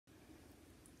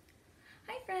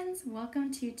friends,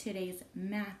 welcome to today's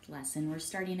math lesson. We're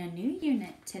starting a new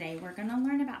unit today. We're going to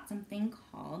learn about something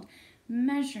called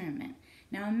measurement.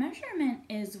 Now, a measurement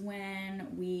is when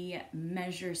we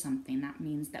measure something. That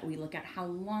means that we look at how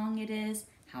long it is,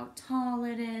 how tall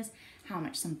it is, how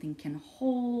much something can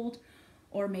hold,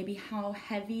 or maybe how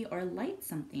heavy or light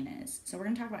something is. So we're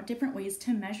going to talk about different ways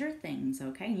to measure things,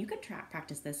 okay? And you could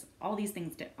practice this, all these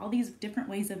different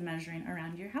ways of measuring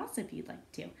around your house if you'd like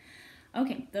to.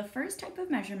 Okay, the first type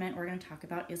of measurement we're going to talk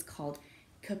about is called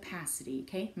capacity,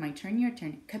 okay? My turn, your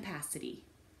turn, capacity.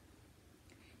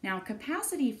 Now,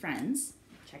 capacity, friends,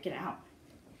 check it out.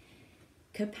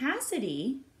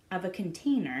 Capacity of a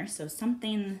container, so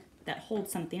something that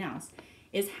holds something else,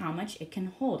 is how much it can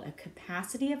hold. A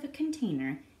capacity of a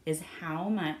container is how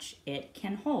much it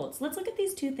can hold. So let's look at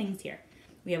these two things here.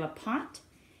 We have a pot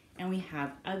and we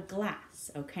have a glass,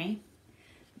 okay?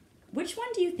 Which one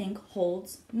do you think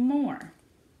holds more?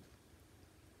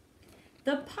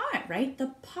 The pot, right?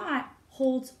 The pot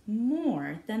holds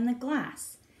more than the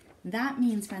glass. That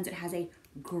means, friends, it has a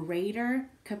greater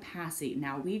capacity.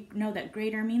 Now, we know that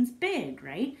greater means big,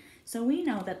 right? So we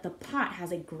know that the pot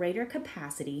has a greater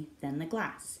capacity than the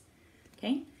glass,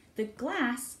 okay? The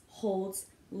glass holds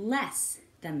less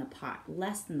than the pot,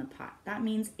 That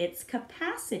means its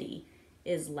capacity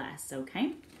is less,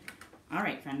 okay? All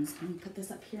right, friends, let me put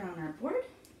this up here on our board.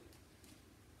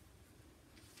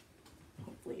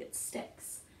 Hopefully it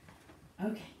sticks.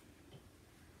 Okay.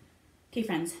 Okay,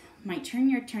 friends, my turn,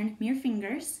 your turn, mere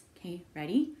fingers. Okay,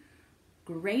 ready?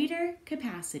 Greater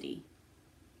capacity.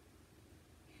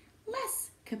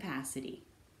 Less capacity.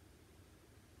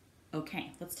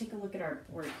 Okay, let's take a look at our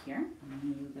board here. I'm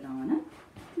gonna move it on up.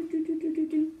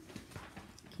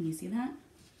 Can you see that?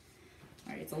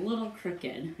 All right, it's a little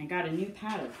crooked. I got a new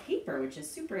pad of paper, which is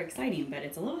super exciting, but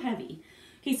it's a little heavy.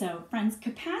 Okay, so friends,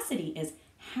 capacity is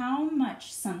how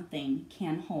much something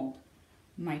can hold.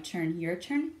 My turn, your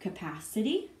turn,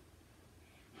 capacity.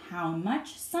 How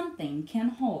much something can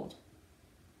hold.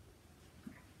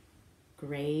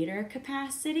 Greater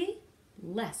capacity,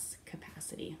 less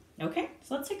capacity. Okay,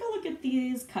 so let's take a look at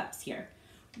these cups here.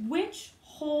 Which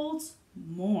holds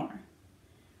more?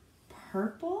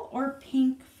 Purple or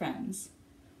pink, friends?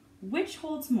 Which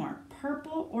holds more,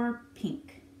 purple or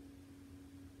pink?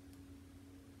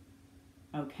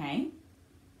 Okay,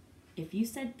 if you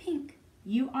said pink,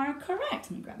 you are correct.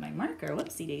 Let me grab my marker,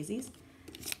 whoopsie daisies.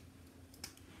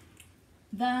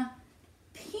 The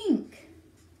pink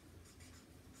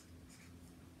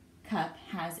cup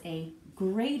has a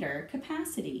greater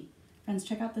capacity. Friends,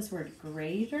 check out this word,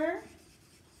 greater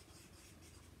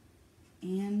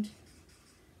and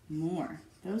more.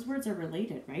 Those words are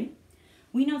related, right?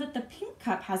 We know that the pink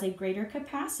cup has a greater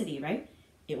capacity, right?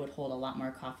 It would hold a lot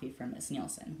more coffee for Miss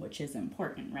Nielsen, which is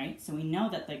important, right? So we know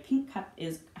that the pink cup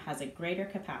has a greater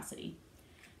capacity.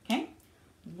 Okay?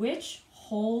 Which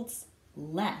holds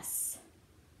less?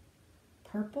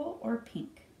 Purple or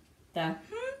pink? The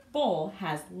bowl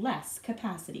has less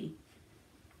capacity.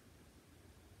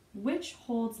 Which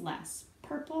holds less?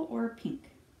 Purple or pink?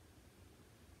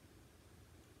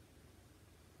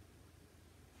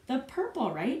 The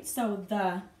purple, right? So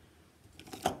the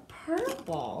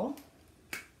purple,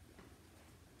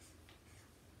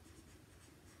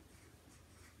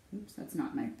 oops, that's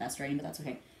not my best writing, but that's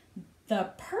okay. The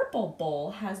purple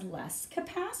bowl has less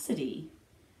capacity.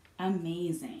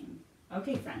 Amazing.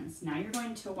 Okay, friends, now you're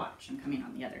going to watch. I'm coming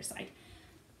on the other side.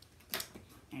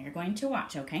 Now you're going to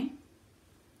watch, okay?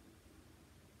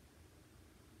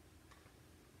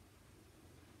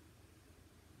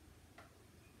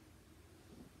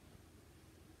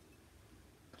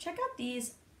 Check out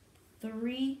these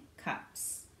 3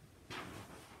 cups.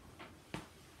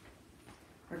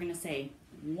 We're going to say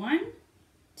 1,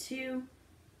 2,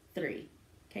 3.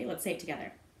 Okay, let's say it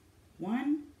together.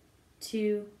 1,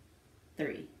 2,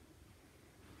 3.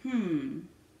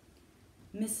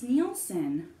 Miss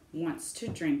Nielsen wants to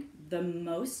drink the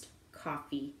most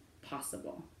coffee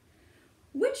possible.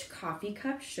 Which coffee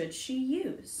cup should she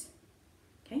use?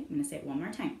 Okay, I'm going to say it one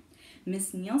more time.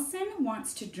 Miss Nielsen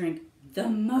wants to drink the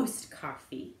most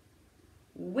coffee.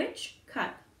 Which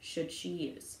cup should she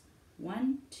use?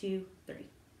 1, 2, 3.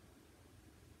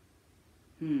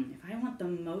 If I want the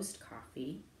most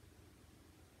coffee,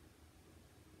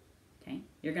 okay,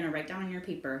 you're going to write down on your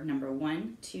paper number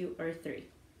 1, 2, or 3.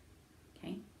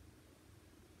 Okay?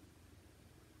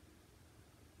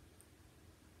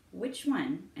 Which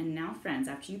one? And now, friends,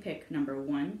 after you pick number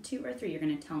 1, 2, or 3, you're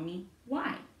going to tell me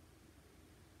why.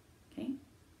 Okay?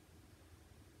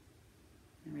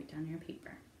 Write down your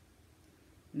paper.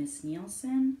 Miss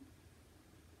Nielsen.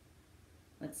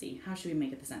 Let's see, how should we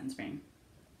make it the sentence frame?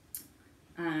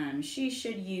 she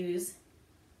should use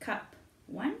cup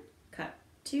 1, cup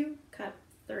 2, cup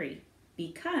 3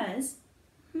 because,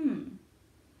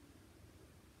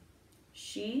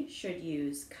 she should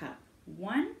use cup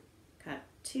 1, cup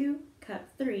 2, cup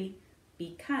 3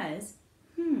 because,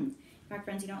 In fact,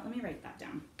 friends, you know what? Let me write that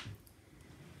down.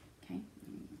 Okay, let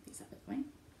me move these out of the way.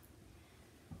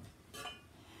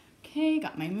 Okay,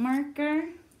 got my marker.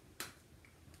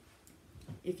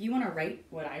 If you want to write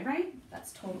what I write,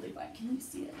 that's totally fine. Can you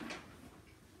see it?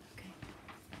 Okay.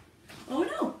 Oh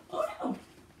no! Oh no!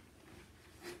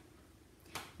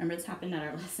 Remember, this happened at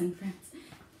our lesson, friends.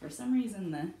 For some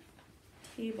reason, the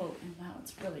table, wow,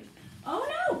 it's really, oh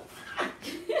no!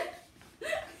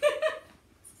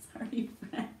 Sorry,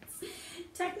 friends.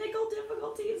 Technical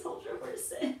difficulties, hold your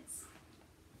horses.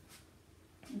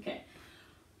 Okay.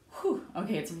 Whew.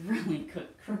 Okay, it's really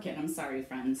crooked. I'm sorry,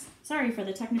 friends. Sorry for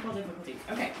the technical difficulties.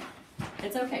 Okay.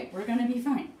 It's okay. We're going to be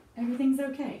fine. Everything's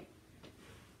okay.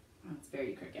 Oh, it's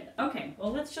very crooked. Okay,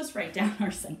 well, let's just write down our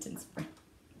sentence.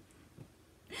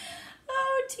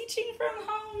 Oh, teaching from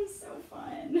home. So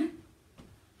fun.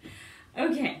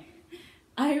 Okay.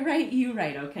 I write, you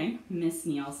write, okay? Miss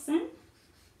Nielsen.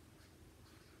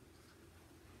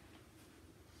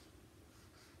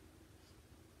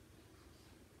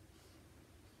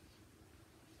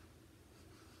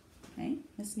 Okay,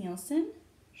 Miss Nielsen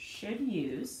should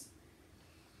use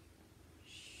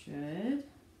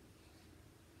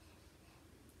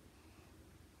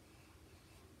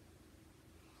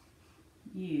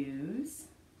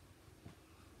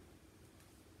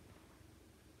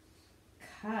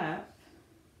cup,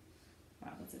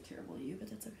 wow, that's a terrible U, but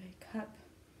that's okay, cup,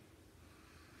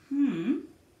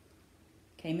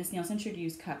 Okay, Miss Nielsen should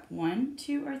use cup 1,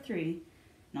 2, or 3,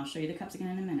 and I'll show you the cups again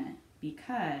in a minute,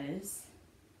 because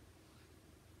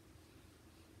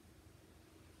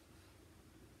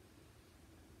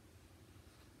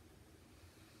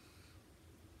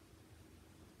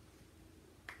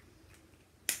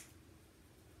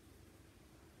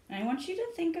I want you to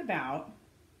think about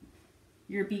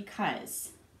your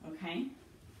because, okay?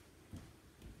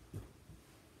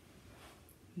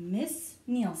 Miss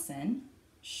Nielsen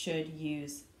should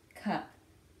use cup,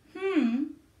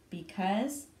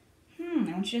 because,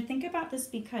 I want you to think about this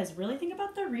because, really think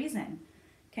about the reason,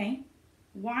 okay?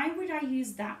 Why would I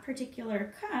use that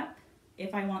particular cup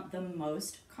if I want the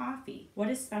most coffee? What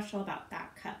is special about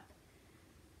that cup,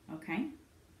 okay?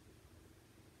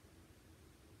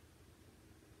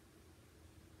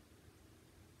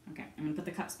 Okay, I'm going to put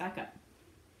the cups back up.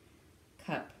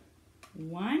 Cup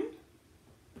 1,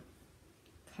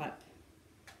 cup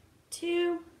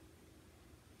 2,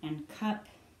 and cup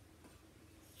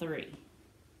 3.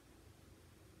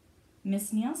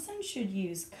 Miss Nielsen should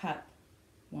use cup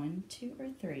 1, 2, or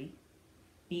 3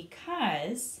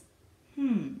 because,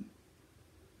 okay.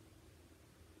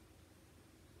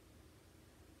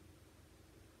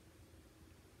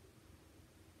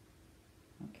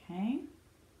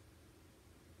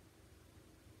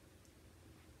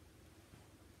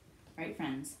 All right,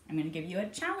 friends, I'm going to give you a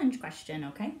challenge question,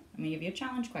 okay? I'm going to give you a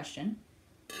challenge question.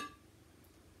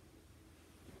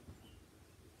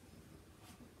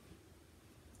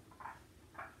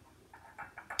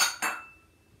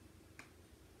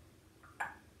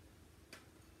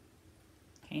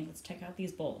 Okay, let's check out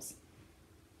these bowls.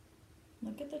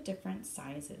 Look at the different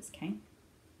sizes, okay?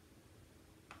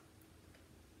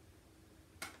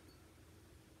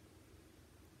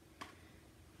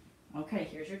 Okay,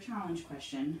 here's your challenge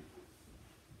question.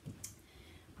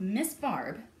 Miss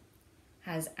Barb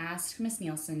has asked Miss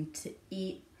Nielsen to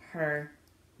eat her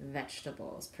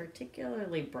vegetables,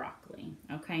 particularly broccoli,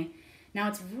 okay? Now,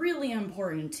 it's really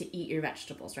important to eat your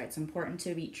vegetables, right? It's important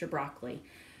to eat your broccoli.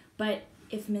 But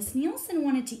if Miss Nielsen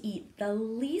wanted to eat the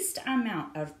least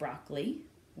amount of broccoli,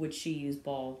 would she use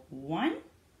bowl 1,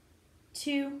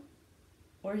 2,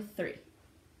 or 3?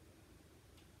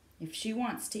 If she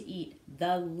wants to eat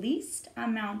the least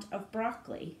amount of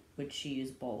broccoli, would she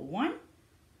use bowl 1,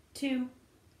 2,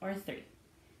 or 3?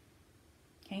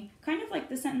 Okay, kind of like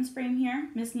the sentence frame here,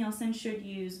 Miss Nielsen should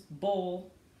use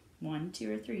bowl 1,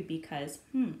 2, or 3 because,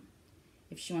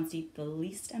 if she wants to eat the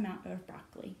least amount of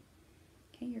broccoli.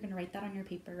 Okay, you're going to write that on your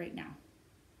paper right now.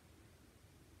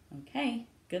 Okay,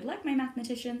 good luck, my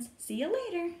mathematicians. See you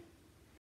later.